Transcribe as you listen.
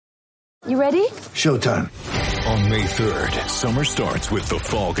You ready? Showtime. On May 3rd, summer starts with The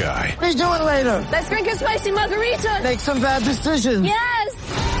Fall Guy. Let's do it later. Let's drink a spicy margarita. Make some bad decisions.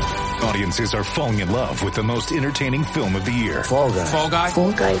 Yes! Audiences are falling in love with the most entertaining film of the year. Fall Guy. Fall Guy?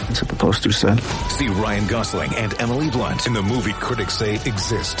 Fall Guy. That's what the poster said. See Ryan Gosling and Emily Blunt in the movie critics say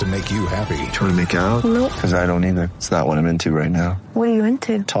exists to make you happy. Trying to make it out? Nope. Because I don't either. It's not what I'm into right now. What are you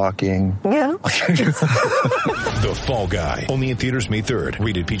into? Talking. Yeah. The Fall Guy. Only in theaters May 3rd.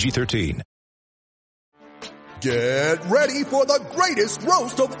 Rated PG-13. Get ready for the greatest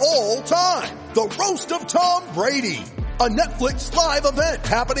roast of all time. The Roast of Tom Brady. A Netflix live event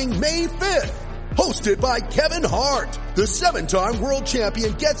happening May 5th. Hosted by Kevin Hart. The 7-time world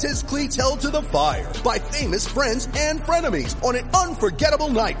champion gets his cleats held to the fire by famous friends and frenemies on an unforgettable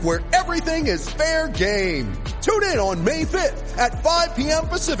night where everything is fair game. Tune in on May 5th at 5 p.m.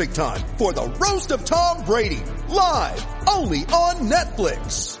 Pacific time for the Roast of Tom Brady. Live only on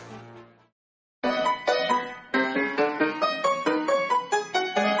Netflix.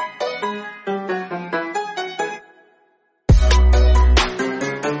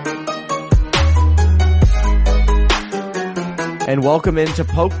 And welcome into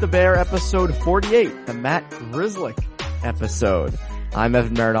Poke the Bear episode 48, the Matt Grzelcyk episode. I'm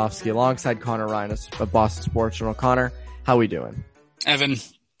Evan Marinofsky alongside Conor Ryan of Boston Sports Journal. Connor, how we doing? Evan,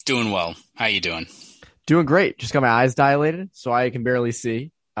 doing well. How you doing? Doing great. Just got my eyes dilated, so I can barely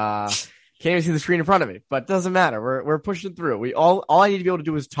see. Can't even see the screen in front of me, but it doesn't matter. We're pushing through. All I need to be able to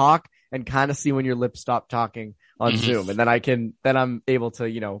do is talk and kind of see when your lips stop talking on Zoom, and then I'm able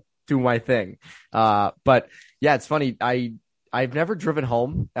to, do my thing. But yeah, it's funny. I've never driven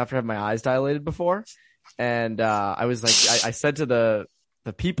home after having my eyes dilated before. And, I was like, I said to the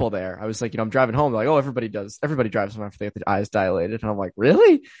people there, I was like, I'm driving home. They're like, oh, everybody drives home after they have the eyes dilated. And I'm like,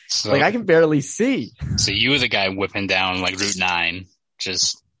 really? So, I can barely see. So you were the guy whipping down like Route 9,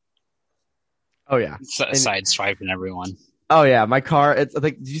 just. Oh yeah. Side swiping everyone. Oh yeah. My car, it's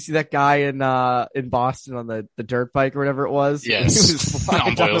like, did you see that guy in Boston on the dirt bike or whatever it was? Yes.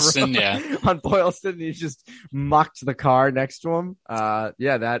 On Boylston. Yeah. On Boylston. He just mucked the car next to him.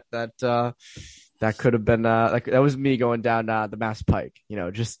 Yeah, that could have been, that was me going down, the Mass Pike,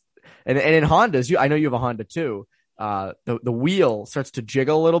 just, and in Hondas, I know you have a Honda too. The wheel starts to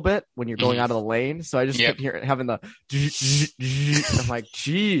jiggle a little bit when you're going out of the lane. So I just kept having the, I'm like,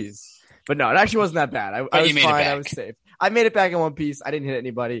 geez. But no, it actually wasn't that bad. I was fine. I was safe. I made it back in one piece. I didn't hit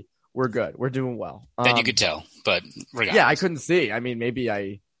anybody. We're good. We're doing well. That you could tell, but regardless. Yeah, I couldn't see. I mean, maybe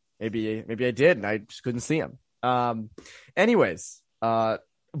I did, and I just couldn't see him. Anyways,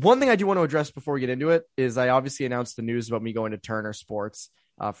 one thing I do want to address before we get into it is I obviously announced the news about me going to Turner Sports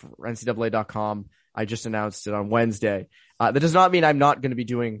for NCAA.com. I just announced it on Wednesday. That does not mean I'm not going to be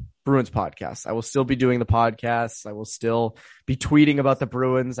doing Bruins podcasts. I will still be doing the podcasts. I will still be tweeting about the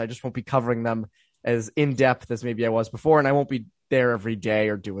Bruins. I just won't be covering them as in depth as maybe I was before. And I won't be there every day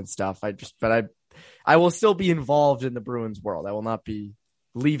or doing stuff. I will still be involved in the Bruins world. I will not be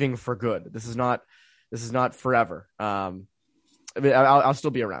leaving for good. This is not forever. I'll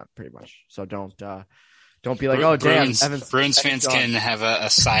still be around pretty much. So don't be like, oh, damn. Bruins fans can have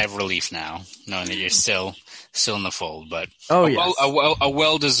a sigh of relief now, knowing that you're still in the fold. But a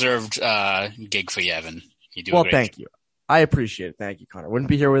well-deserved gig for you, Evan. You do. Well, thank you. I appreciate it. Thank you, Connor. Wouldn't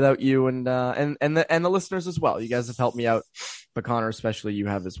be here without you and the listeners as well. You guys have helped me out, but Connor, especially you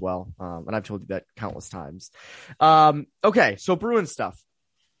have as well. And I've told you that countless times. Okay. So Bruins stuff.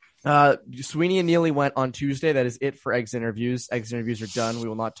 Sweeney and Neely went on Tuesday. That is it for Eggs interviews. Eggs interviews are done. We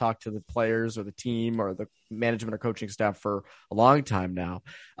will not talk to the players or the team or the management or coaching staff for a long time now.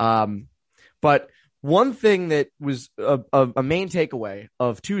 But one thing that was a main takeaway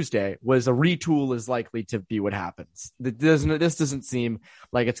of Tuesday was a retool is likely to be what happens. This doesn't seem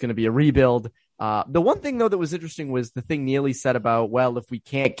like it's going to be a rebuild. The one thing though that was interesting was the thing Neely said about, well, if we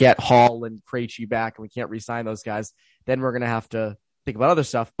can't get Hall and Krejci back and we can't re-sign those guys, then we're going to have to think about other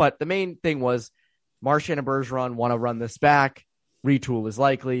stuff. But the main thing was Marchand and Bergeron want to run this back. Retool is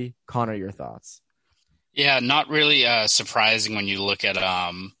likely. Connor, your thoughts? Yeah, not really surprising when you look at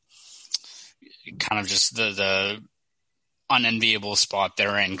kind of just the unenviable spot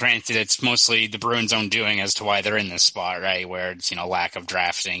they're in. Granted, it's mostly the Bruins' own doing as to why they're in this spot, right? Where it's, lack of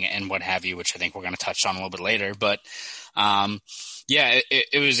drafting and what have you, which I think we're going to touch on a little bit later. But yeah,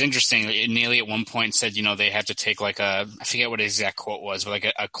 it was interesting. Neely at one point said, they have to take I forget what his exact quote was, but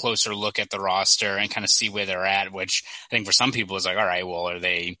a closer look at the roster and kind of see where they're at, which I think for some people is like, all right, well, are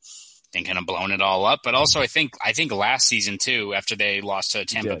they thinking of blowing it all up? But also I think last season too, after they lost to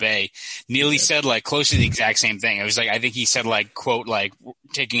Tampa Bay, Neely said close to the exact same thing. It was I think he said quote,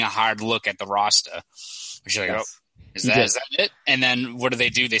 taking a hard look at the roster, which is Is that it? And then what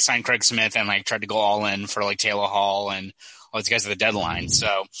do? They signed Craig Smith and like tried to go all in for like Taylor Hall and all these guys at the deadline.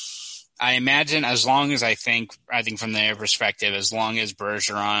 So I imagine as long as I think from their perspective, as long as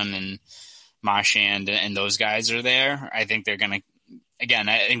Bergeron and Marchand and those guys are there, I think they're going to, again,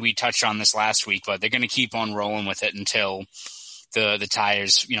 I think we touched on this last week, but they're going to keep on rolling with it until the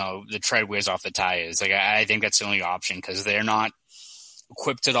tires, the tread wears off the tires. Like I think that's the only option because they're not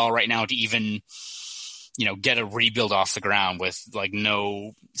equipped at all right now to even, get a rebuild off the ground with like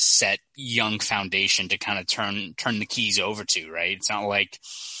no set young foundation to kind of turn the keys over to, right? It's not like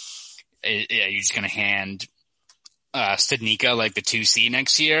you're just going to hand Studnicka like the 2C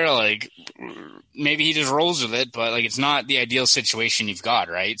next year. Like maybe he just rolls with it, but like it's not the ideal situation you've got,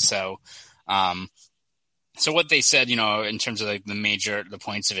 right? So, so what they said, in terms of like the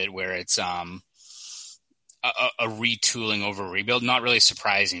points of it, where it's a retooling over rebuild, not really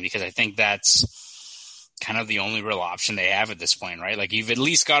surprising because I think that's kind of the only real option they have at this point, right? Like you've at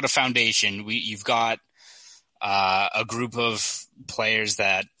least got a foundation. You've got a group of players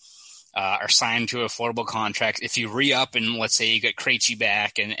that are signed to affordable contracts. If you re-up and let's say you get Krejci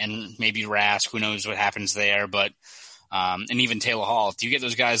back and maybe Rask, who knows what happens there, but and even Taylor Hall, if you get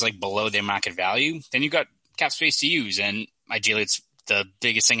those guys like below their market value, then you've got cap space to use. And ideally it's the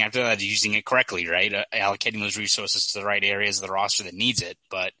biggest thing after that is using it correctly, right? Allocating those resources to the right areas of the roster that needs it.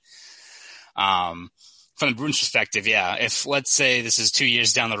 But from the Bruins perspective, yeah, if let's say this is 2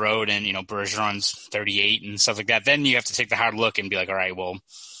 years down the road and, Bergeron's 38 and stuff like that, then you have to take the hard look and be like, all right, well,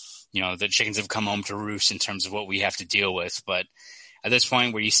 the chickens have come home to roost in terms of what we have to deal with. But at this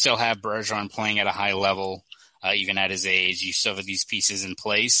point where you still have Bergeron playing at a high level, even at his age, you still have these pieces in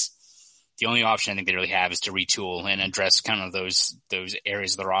place. The only option I think they really have is to retool and address kind of those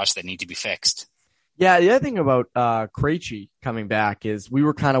areas of the roster that need to be fixed. Yeah, the other thing about Krejci coming back is we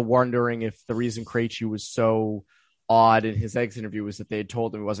were kind of wondering if the reason Krejci was so odd in his exit interview was that they had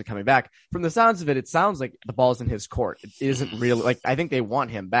told him he wasn't coming back. From the sounds of it, it sounds like the ball's in his court. It isn't really like I think they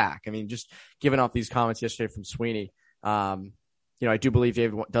want him back. I mean, just giving off these comments yesterday from Sweeney, I do believe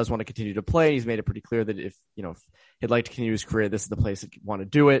David does want to continue to play. He's made it pretty clear that if he'd like to continue his career, this is the place that want to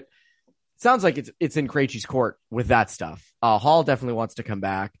do it. Sounds like it's in Krejci's court with that stuff. Hall definitely wants to come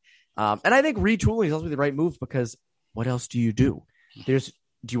back. And I think retooling is also the right move because what else do you do? Do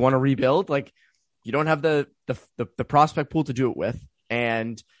you want to rebuild? Like you don't have the prospect pool to do it with.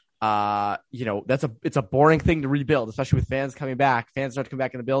 And, it's a boring thing to rebuild, especially with fans coming back. Fans start to come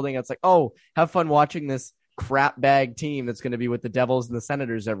back in the building. It's like, oh, have fun watching this crap bag team that's going to be with the Devils and the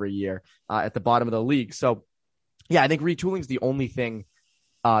Senators every year at the bottom of the league. So yeah, I think retooling is the only thing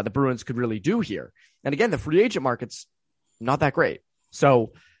the Bruins could really do here. And again, the free agent market's not that great.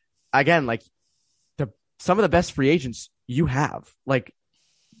 So again, like some of the best free agents you have, like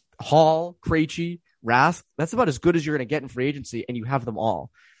Hall, Krejci, Rask, that's about as good as you're going to get in free agency, and you have them all.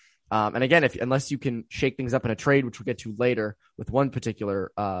 And again, unless you can shake things up in a trade, which we'll get to later with one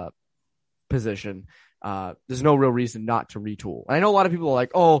particular position, there's no real reason not to retool. And I know a lot of people are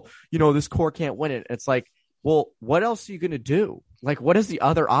like, oh, this core can't win it. It's like, well, what else are you going to do? Like, what is the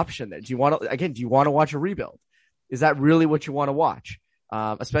other option then? Do you want to watch a rebuild? Is that really what you want to watch?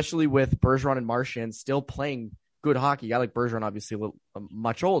 Especially with Bergeron and Marchand still playing good hockey. I like Bergeron, obviously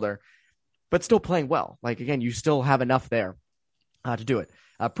much older, but still playing well. Like, again, you still have enough there to do it.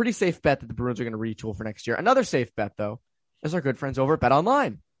 A pretty safe bet that the Bruins are going to retool for next year. Another safe bet, though, is our good friends over at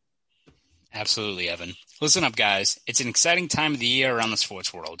BetOnline. Absolutely, Evan. Listen up, guys. It's an exciting time of the year around the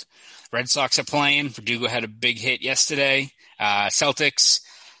sports world. Red Sox are playing. Verdugo had a big hit yesterday. Celtics.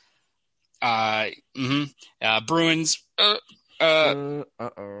 Bruins. But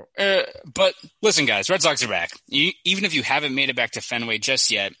listen, guys, Red Sox are back. Even if you haven't made it back to Fenway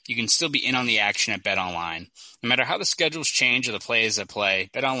just yet, you can still be in on the action at BetOnline. No matter how the schedules change or the players that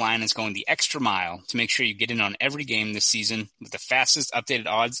play, BetOnline is going the extra mile to make sure you get in on every game this season with the fastest updated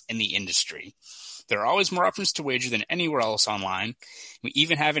odds in the industry. There are always more options to wager than anywhere else online. We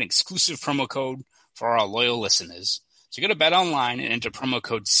even have an exclusive promo code for our loyal listeners. So go to BetOnline and enter promo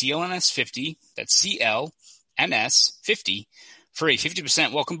code CLNS50, that's CLNS50, for a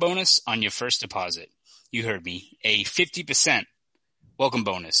 50% welcome bonus on your first deposit. You heard me. A 50% welcome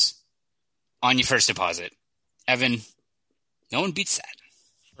bonus on your first deposit. Evan, no one beats that.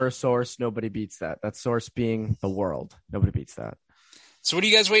 First source, nobody beats that. That source being the world. Nobody beats that. So what are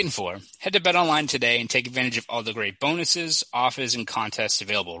you guys waiting for? Head to BetOnline today and take advantage of all the great bonuses, offers, and contests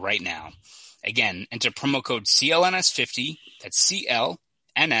available right now. Again, enter promo code CLNS50, that's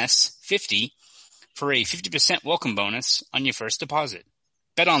CLNS50, for a 50% welcome bonus on your first deposit.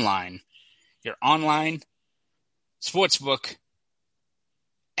 BetOnline, your online sportsbook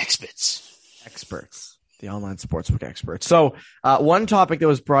experts. The online sportsbook expert. So one topic that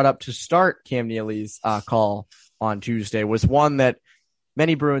was brought up to start Cam Neely's call on Tuesday was one that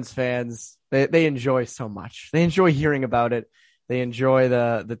many Bruins fans, they enjoy so much. They enjoy hearing about it. They enjoy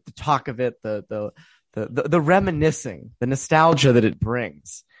the talk of it, the reminiscing, the nostalgia that it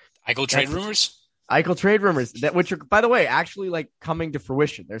brings. Eichel trade rumors? Eichel trade rumors, which are, by the way, actually like coming to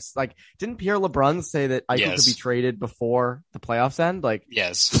fruition. There's like, didn't Pierre LeBrun say that Eichel could be traded before the playoffs end? Like,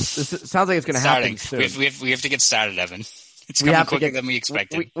 yes, this sounds like it's going to happen soon. We have to get started, Evan. It's coming quicker than we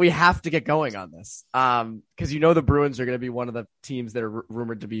expected. We have to get going on this, because the Bruins are going to be one of the teams that are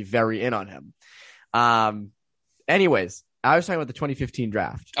rumored to be very in on him. Anyways, I was talking about the 2015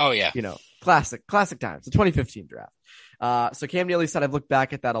 draft. Oh yeah, classic times. The 2015 draft. So Cam Neely said, I've looked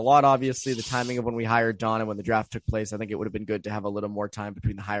back at that a lot. Obviously, the timing of when we hired Don and when the draft took place, I think it would have been good to have a little more time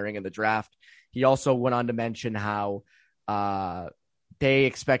between the hiring and the draft. He also went on to mention how they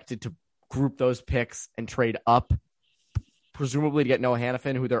expected to group those picks and trade up, presumably to get Noah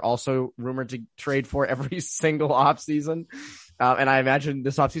Hannafin, who they're also rumored to trade for every single offseason. And I imagine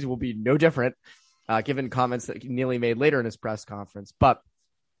this offseason will be no different, given comments that Neely made later in his press conference. But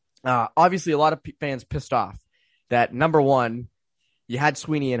obviously, a lot of fans pissed off that, number one, you had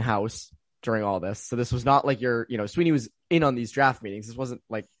Sweeney in house during all this. So this was not like Sweeney was in on these draft meetings. This wasn't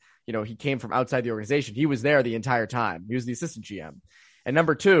like, he came from outside the organization. He was there the entire time. He was the assistant GM. And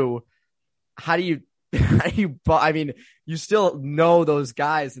number two, you still know those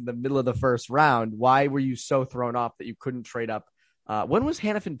guys in the middle of the first round. Why were you so thrown off that you couldn't trade up? When was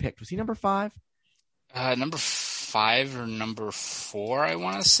Hannafin picked? Was he number 5? Number 5 or number 4, I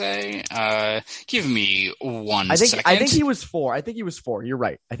want to say. Give me one second. I think he was 4. You're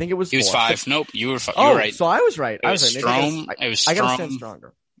right. I think it was 4. He was 5. Nope, you were 5. Oh, you were right. So I was right. It was Strome. I gotta stand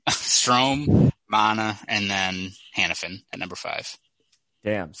stronger. Strome, Mana, and then Hannafin at number 5.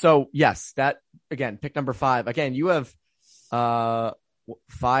 Damn. So yes, that again, pick number 5. Again, you have 5,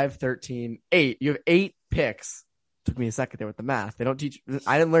 13, 8. You have 8 picks. Took me a second there with the math. They don't teach.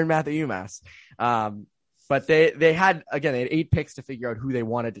 I didn't learn math at UMass. But they had 8 picks to figure out who they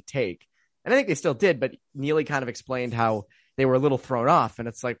wanted to take. And I think they still did, but Neely kind of explained how they were a little thrown off. And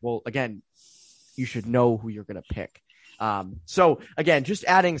it's like, well, again, you should know who you're going to pick. So again, just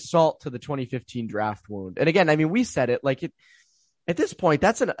adding salt to the 2015 draft wound. And again, we said it like it at this point,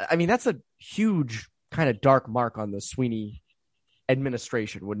 that's a huge kind of dark mark on the Sweeney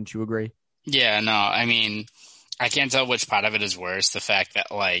administration. Wouldn't you agree? Yeah, no, I can't tell which part of it is worse. The fact that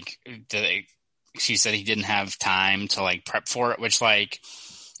she said he didn't have time to prep for it, which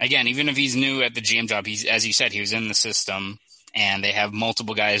again, even if he's new at the GM job, as you said, he was in the system and they have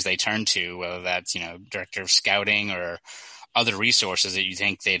multiple guys they turn to, whether that's, director of scouting or other resources that you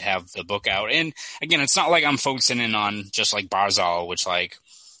think they'd have the book out. And again, it's not like I'm focusing in on just Barzal, which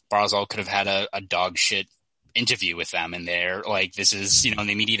Barzal could have had a dog shit interview with them in there. This is, in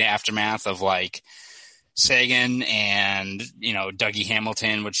the immediate aftermath of Sagan and, Dougie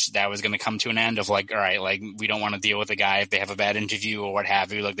Hamilton, which that was going to come to an end of all right, we don't want to deal with the guy if they have a bad interview or what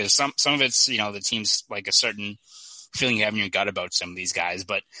have you. There's some of it's, the team's a certain feeling you have in your gut about some of these guys.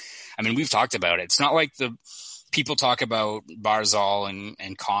 But we've talked about it. It's not like the people talk about Barzal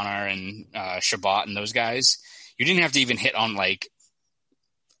and Connor and Shabbat and those guys. You didn't have to even hit on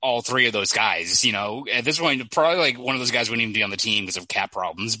all 3 of those guys, at this point, probably one of those guys wouldn't even be on the team because of cap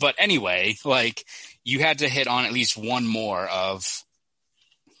problems. But anyway, you had to hit on at least one more of,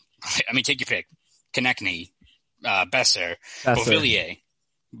 take your pick, Konechny, Besser, Beauvillier.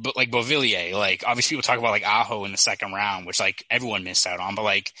 But Beauvillier, obviously we'll talk about Aho in the second round, which everyone missed out on.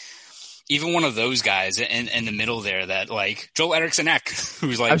 But even one of those guys in the middle there that Joel Eriksson Ek,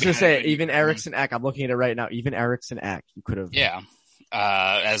 who's I was going to say, even Eriksson Ek, I'm looking at it right now, even Eriksson Ek, you could have. Yeah.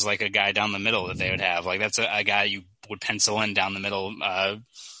 As a guy down the middle that they would have. That's a guy you would pencil in down the middle,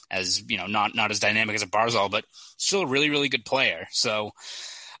 as, not as dynamic as a Barzal, but still a really, really good player. So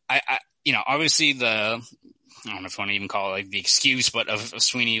I obviously I don't know if you want to even call it the excuse, but of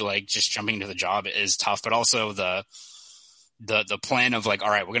Sweeney, just jumping into the job is tough, but also the plan of all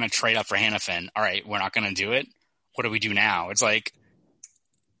right, we're going to trade up for Hannafin. All right, we're not going to do it. What do we do now? It's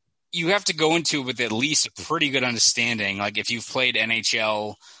you have to go into it with at least a pretty good understanding. If you've played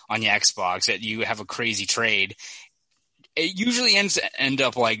NHL on your Xbox, that you have a crazy trade, it usually end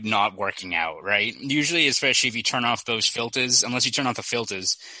up not working out, right? Usually, especially if you turn off those filters, unless you turn off the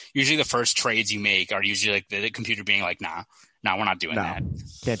filters, usually the first trades you make are usually the computer being nah, we're not doing that.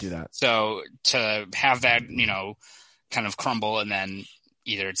 Can't do that. So to have that, kind of crumble and then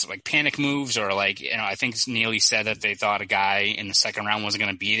either it's panic moves or I think Neely said that they thought a guy in the second round wasn't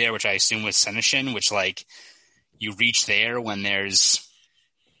going to be there, which I assume was Senyshyn, which you reach there when there's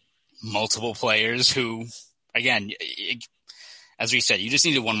multiple players who, again, as we said, you just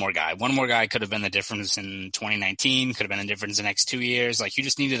needed one more guy. One more guy could have been the difference in 2019, could have been the difference in the next 2 years. Like, you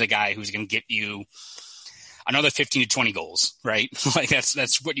just needed a guy who's going to get you another 15 to 20 goals, right? Like,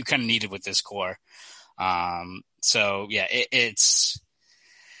 that's what you kind of needed with this core. So yeah, it's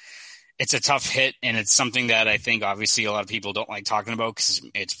a tough hit, and it's something that I think obviously a lot of people don't like talking about because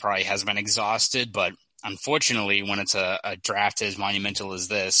it's probably has been exhausted. But unfortunately, when it's a draft as monumental as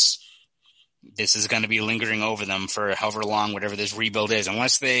this is going to be lingering over them for however long, whatever this rebuild is,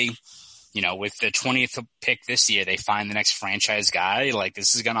 unless they, with the 20th pick this year, they find the next franchise guy. Like,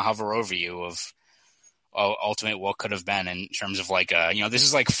 this is going to hover over you of ultimate what could have been in terms of like, this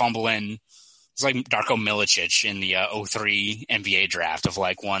is like fumbling. It's like Darko Milicic in the 03 NBA draft of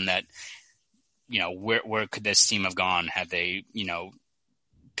like one that, where could this team have gone had they,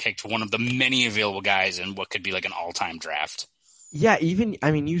 picked one of the many available guys in what could be like an all-time draft. Yeah,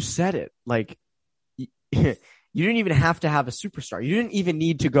 you said it. Like, you didn't even have to have a superstar. You didn't even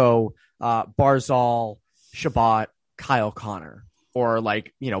need to go Barzal, Shabbat, Kyle Connor, or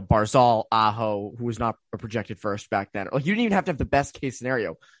like, Barzal, Aho, who was not a projected first back then. Like, you didn't even have to have the best case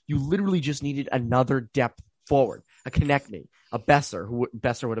scenario. You literally just needed another depth forward, a Konechny, a Besser,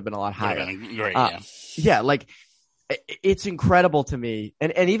 Besser would have been a lot higher. Great, yeah. Yeah, like, it's incredible to me.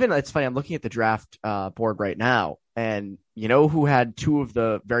 And even, it's funny, I'm looking at the draft board right now, and who had two of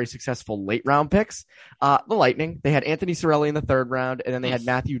the very successful late round picks? The Lightning. They had Anthony Cirelli in the 3rd round, and then they had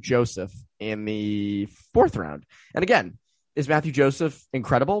Matthew Joseph in the 4th round. And again, is Matthew Joseph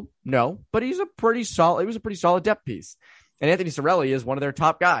incredible? No, but he was a pretty solid depth piece. And Anthony Cirelli is one of their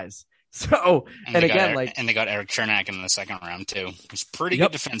top guys. So, and they got Eric Chernak in the 2nd round too. He's a pretty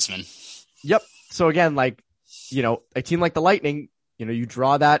good defenseman. Yep. So again, like, a team like the Lightning, you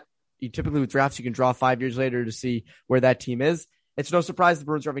draw that. You typically with drafts, you can draw 5 years later to see where that team is. It's no surprise the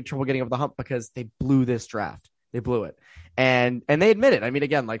Bruins are having trouble getting over the hump because they blew this draft. They blew it. And they admit it. I mean,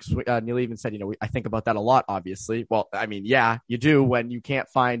 again, like Neil even said, I think about that a lot, obviously. Well, I mean, yeah, you do when you can't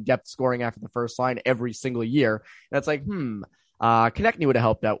find depth scoring after the first line every single year. And it's like, Konechny would have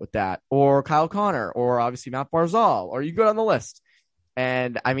helped out with that, or Kyle Connor, or obviously Matt Barzal, or you go down the list.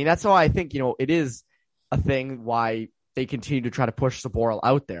 And I mean, that's why I think, it is a thing why they continue to try to push Zaboral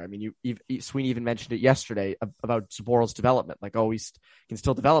out there. I mean, Sweeney even mentioned it yesterday about Zaboral's development. Like, he can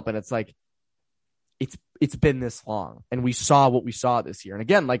still develop, and it's like, it's been this long, and we saw what we saw this year. And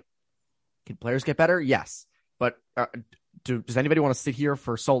again, like, can players get better? Yes, but does anybody want to sit here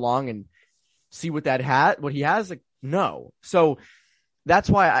for so long and see what he has? Like, no. So that's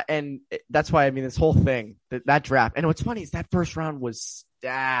why, I mean, this whole thing, that draft, and what's funny is that first round was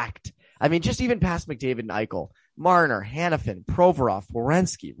stacked. I mean, just even past McDavid and Eichel, Marner, Hanifin, Provorov,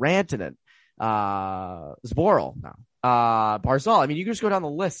 Werenski, Rantanen, Zaboral, Barzal. I mean, you can just go down the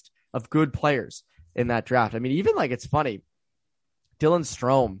list of good players in that draft. I mean, even like, it's funny, Dylan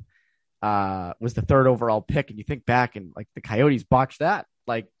Strome was the 3rd overall pick, and you think back and like the Coyotes botched that.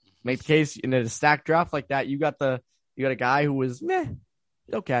 Like, make the case in a stacked draft like that, you got a guy who was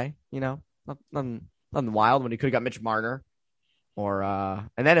okay, nothing wild when he could have got Mitch Marner, or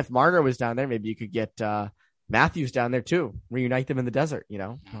and then if Marner was down there, maybe you could get Matthews down there too, reunite them in the desert,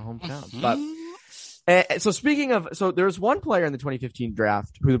 hometown. But so speaking of, there's one player in the 2015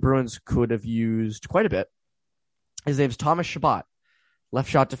 draft who the Bruins could have used quite a bit. His name's Thomas Chabot, left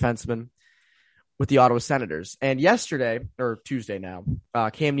shot defenseman with the Ottawa Senators. And yesterday, or Tuesday now,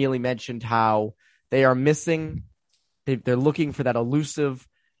 Cam Neely mentioned how they are missing, they're looking for that elusive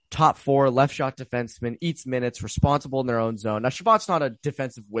top 4 left shot defenseman, eats minutes, responsible in their own zone. Now, Chabot's not a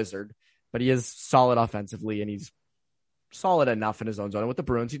defensive wizard, but he is solid offensively, and he's solid enough in his own zone. And with the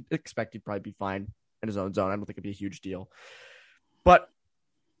Bruins, you'd expect he'd probably be fine in his own zone. I don't think it'd be a huge deal. But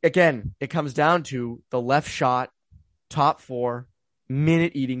again, it comes down to the left shot, top 4,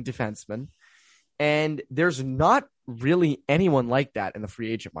 minute-eating defenseman. And there's not really anyone like that in the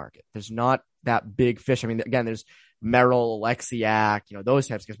free agent market. There's not that big fish. I mean, again, there's Merrill, Alexiak, those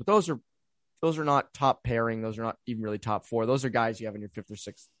types of guys, but those are not top pairing. Those are not even really top 4. Those are guys you have in your 5th or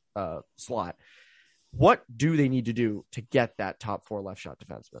 6th slot. What do they need to do to get that top 4 left shot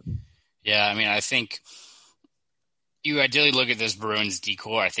defenseman? Yeah, I mean, I think you ideally look at this Bruins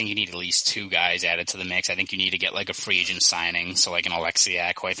decor. I think you need at least 2 guys added to the mix. I think you need to get like a free agent signing, so like an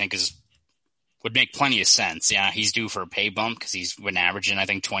Alexiak, who I think would make plenty of sense. Yeah, he's due for a pay bump because he's been averaging, I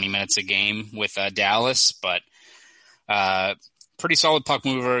think, 20 minutes a game with Dallas, but pretty solid puck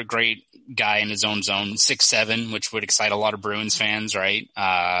mover, great guy in his own zone, 6'7", which would excite a lot of Bruins fans, right?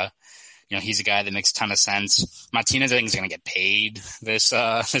 He's a guy that makes a ton of sense. Martinez, I think, is going to get paid this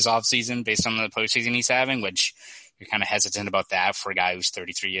offseason based on the postseason he's having, which, you're kind of hesitant about that for a guy who's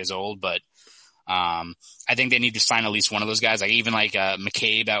 33 years old. But I think they need to sign at least one of those guys, like even like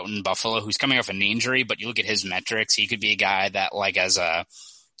McCabe out in Buffalo, who's coming off a knee injury, but you look at his metrics, he could be a guy that like as a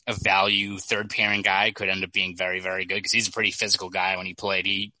value third pairing guy could end up being very, very good because he's a pretty physical guy when he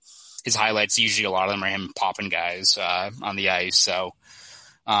played. His highlights, usually a lot of them are him popping guys on the ice. So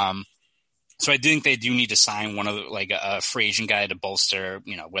I think they do need to sign one of like a free agent guy to bolster,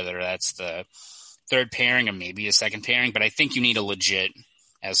 whether that's the third pairing or maybe a second pairing. But I think you need a legit,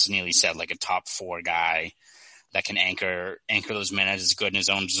 as Neely said, like a top 4 guy that can anchor those minutes, is good in his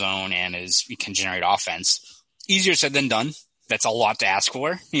own zone, and can generate offense. Easier said than done. That's a lot to ask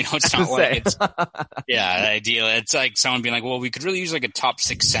for. It's not like it's ideal. It's like someone being like, well, we could really use like a top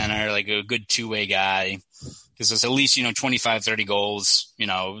 6 center, like a good two-way guy. Because it's at least, 25, 30 goals,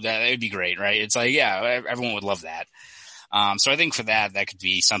 that would be great, right? It's like, yeah, everyone would love that. So I think for that could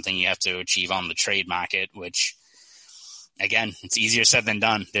be something you have to achieve on the trade market, which again, it's easier said than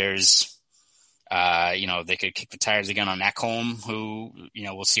done. There's, they could kick the tires again on Ekholm, who,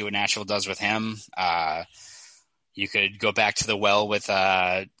 we'll see what Nashville does with him. You could go back to the well with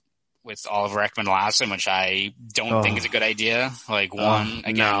Oliver Ekman-Larsson, which I don't think is a good idea. Like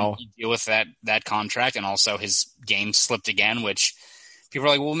you deal with that contract, and also his game slipped again, which people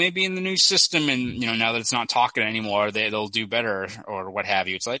are like, well, maybe in the new system and, now that it's not talking anymore, they'll do better or what have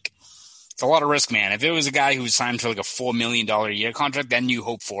you. It's like, it's a lot of risk, man. If it was a guy who was signed for like a $4 million a year contract, then you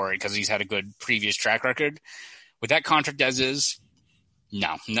hope for it because he's had a good previous track record. With that contract as is,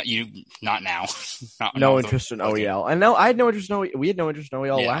 no, not now. No interest in OEL. And no, I had no interest in OEL. We had no interest in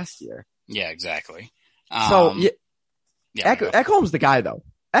OEL last year. Yeah, exactly. Ekholm's the guy, though.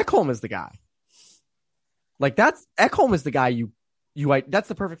 Ekholm is the guy. Like Ekholm is the guy that's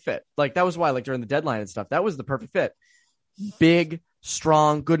the perfect fit. Like that was why, like during the deadline and stuff, that was the perfect fit. Big,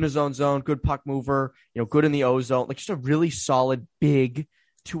 strong, good in his own zone, good puck mover, good in the O zone, like just a really solid, big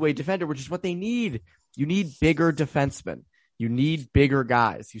two-way defender, which is what they need. You need bigger defensemen. You need bigger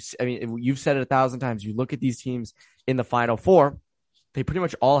guys. You've said it 1,000 times. You look at these teams in the Final Four, they pretty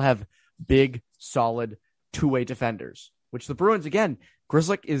much all have big, solid two-way defenders, which the Bruins, again,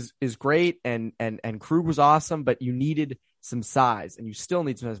 Grzelcyk is great and Krug was awesome, but you needed some size, and you still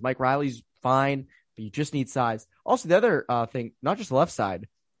need some size. Mike Riley's fine, but you just need size. Also, the other thing, not just the left side,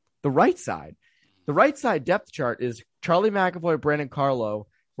 the right side. The right side depth chart is Charlie McAvoy, Brandon Carlo.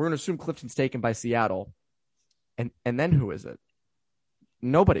 We're going to assume Clifton's taken by Seattle. And then who is it?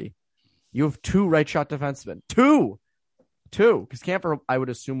 Nobody. You have 2 right shot defensemen. Two. Because Camper, I would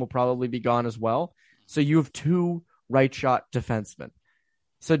assume, will probably be gone as well. So you have 2 right shot defensemen.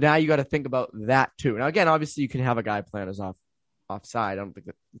 So now you got to think about that too. Now, again, obviously you can have a guy playing as offside. I don't think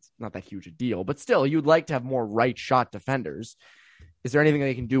it's not that huge a deal, but still you'd like to have more right shot defenders. Is there anything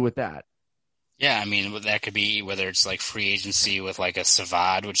they can do with that? Yeah, I mean, that could be whether it's like free agency with like a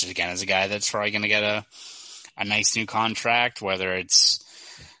Savad, which is again is a guy that's probably going to get a nice new contract, whether it's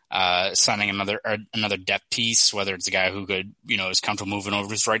signing another depth piece, whether it's a guy who could, is comfortable moving over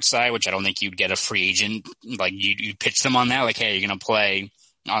to his right side, which I don't think you'd get a free agent. Like you pitch them on that, like, hey, you're going to play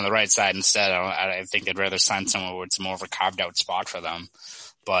on the right side instead. I think they'd rather sign someone where it's more of a carved out spot for them.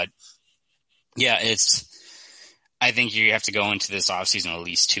 But yeah, I think you have to go into this offseason with at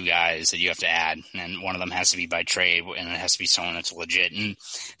least 2 guys that you have to add, and one of them has to be by trade, and it has to be someone that's legit. And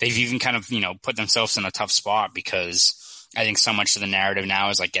they've even kind of, put themselves in a tough spot because I think so much of the narrative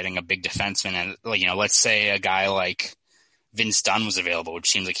now is like getting a big defenseman. And, let's say a guy like Vince Dunn was available, which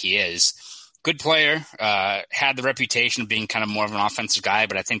seems like he is. Good player, had the reputation of being kind of more of an offensive guy,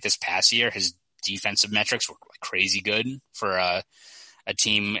 but I think this past year his defensive metrics were crazy good for a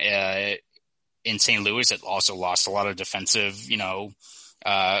team in St. Louis that also lost a lot of defensive,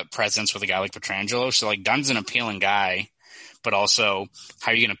 presence with a guy like Pietrangelo. So like Dunn's an appealing guy, but also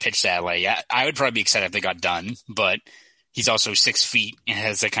how are you going to pitch that? Like, I would probably be excited if they got Dunn, but he's also 6 feet and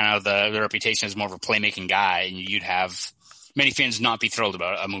has the reputation as more of a playmaking guy, and you'd have many fans not be thrilled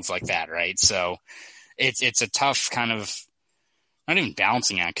about a move like that, right? So it's a tough kind of not even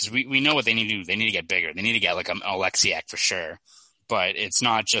balancing act because we know what they need to do. They need to get bigger. They need to get like an Alexiak for sure. But it's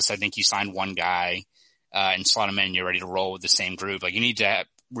not just, I think you sign one guy and slot him in and you're ready to roll with the same group. Like you need to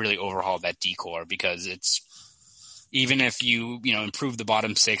really overhaul that decor because it's, even if you improve the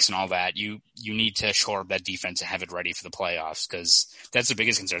bottom 6 and all that, you need to shore up that defense and have it ready for the playoffs because that's the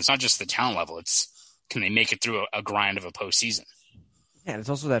biggest concern. It's not just the talent level. It's can they make it through a grind of a postseason? Yeah, and it's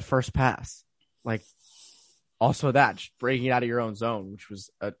also that first pass. Like also that, just breaking out of your own zone, which was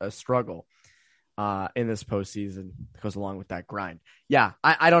a struggle in this postseason that goes along with that grind. Yeah,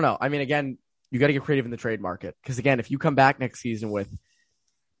 I don't know. I mean, again, you got to get creative in the trade market because, again, if you come back next season with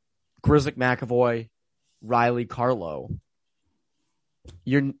Grzelcyk, McAvoy, Riley, Carlo,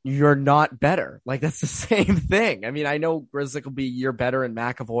 you're not better. Like, that's the same thing. I mean, I know Grzelcyk will be a year better, and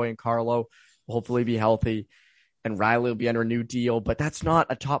McAvoy and Carlo will hopefully be healthy, and Riley will be under a new deal, but that's not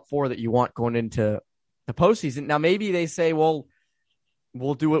a top 4 that you want going into the postseason. Now, maybe they say, well,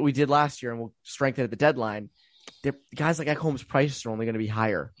 we'll do what we did last year and we'll strengthen at the deadline. Guys like Ekholm's prices are only going to be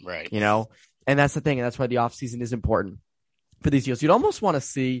higher, right? You know, and that's the thing, and that's why the offseason is important for these deals. You'd almost want to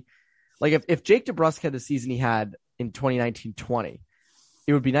see, like, if Jake DeBrusk had the season he had in 2019-20,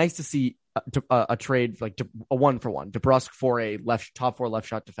 it would be nice to see a trade like a 1-for-1 DeBrusk for a top 4 left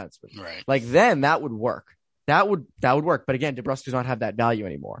shot defenseman, right? Like, then that would work. That would work. But again, DeBrusk does not have that value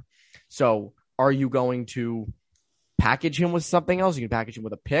anymore. So, are you going to package him with something else? You can package him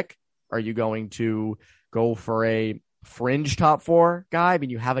with a pick. Are you going to go for a fringe top 4 guy? I mean,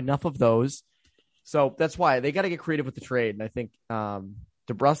 you have enough of those. So that's why they got to get creative with the trade. And I think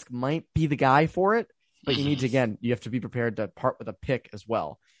DeBrusk might be the guy for it, but you have to be prepared to part with a pick as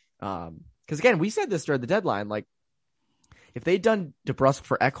well. Because again, we said this during the deadline, like, if they'd done DeBrusk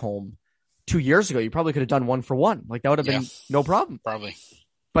for Ekholm 2 years ago, you probably could have done 1-for-1. Like, that would have been no problem. Probably.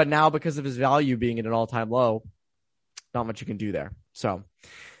 But now, because of his value being at an all-time low, not much you can do there. So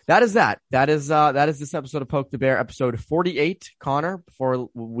that is that. That is this episode of Poke the Bear, episode 48. Connor, before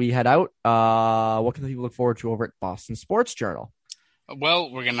we head out, what can people look forward to over at Boston Sports Journal?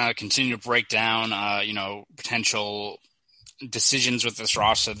 Well, we're going to continue to break down, potential decisions with this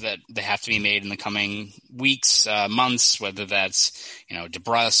roster that they have to be made in the coming weeks, months, whether that's,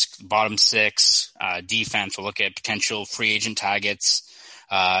 DeBrusk, bottom 6, defense. We'll look at potential free agent targets.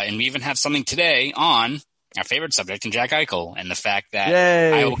 And we even have something today on our favorite subject in Jack Eichel and the fact that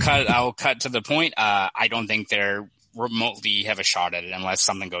I will cut to the point. I don't think they're remotely have a shot at it unless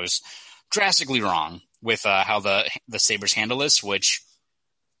something goes drastically wrong with how the Sabres handle this, which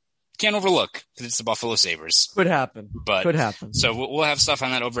can't overlook because it's the Buffalo Sabres. Could happen. So we'll have stuff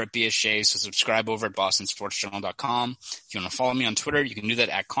on that over at BSJ. So subscribe over at BostonSportsJournal.com. If you want to follow me on Twitter, you can do that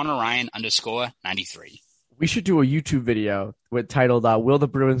at Conor Ryan _93. We should do a YouTube video titled "Will the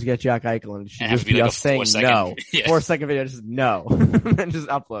Bruins get Jack Eichel?" And it should just be us saying no. 4-second video, just no, and just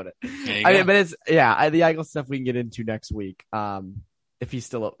upload it. But it's the Eichel stuff we can get into next week, if he's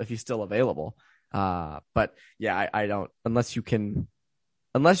still available. But yeah, I don't unless you can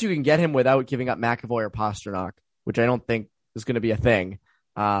get him without giving up McAvoy or Pasternak, which I don't think is going to be a thing.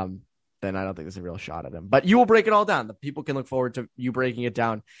 Then I don't think there's a real shot at him. But you will break it all down. The people can look forward to you breaking it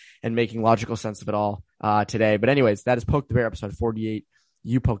down and making logical sense of it all today. But anyways, that is Poke the Bear, episode 48.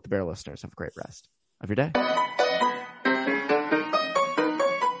 You Poke the Bear listeners. Have a great rest of your day.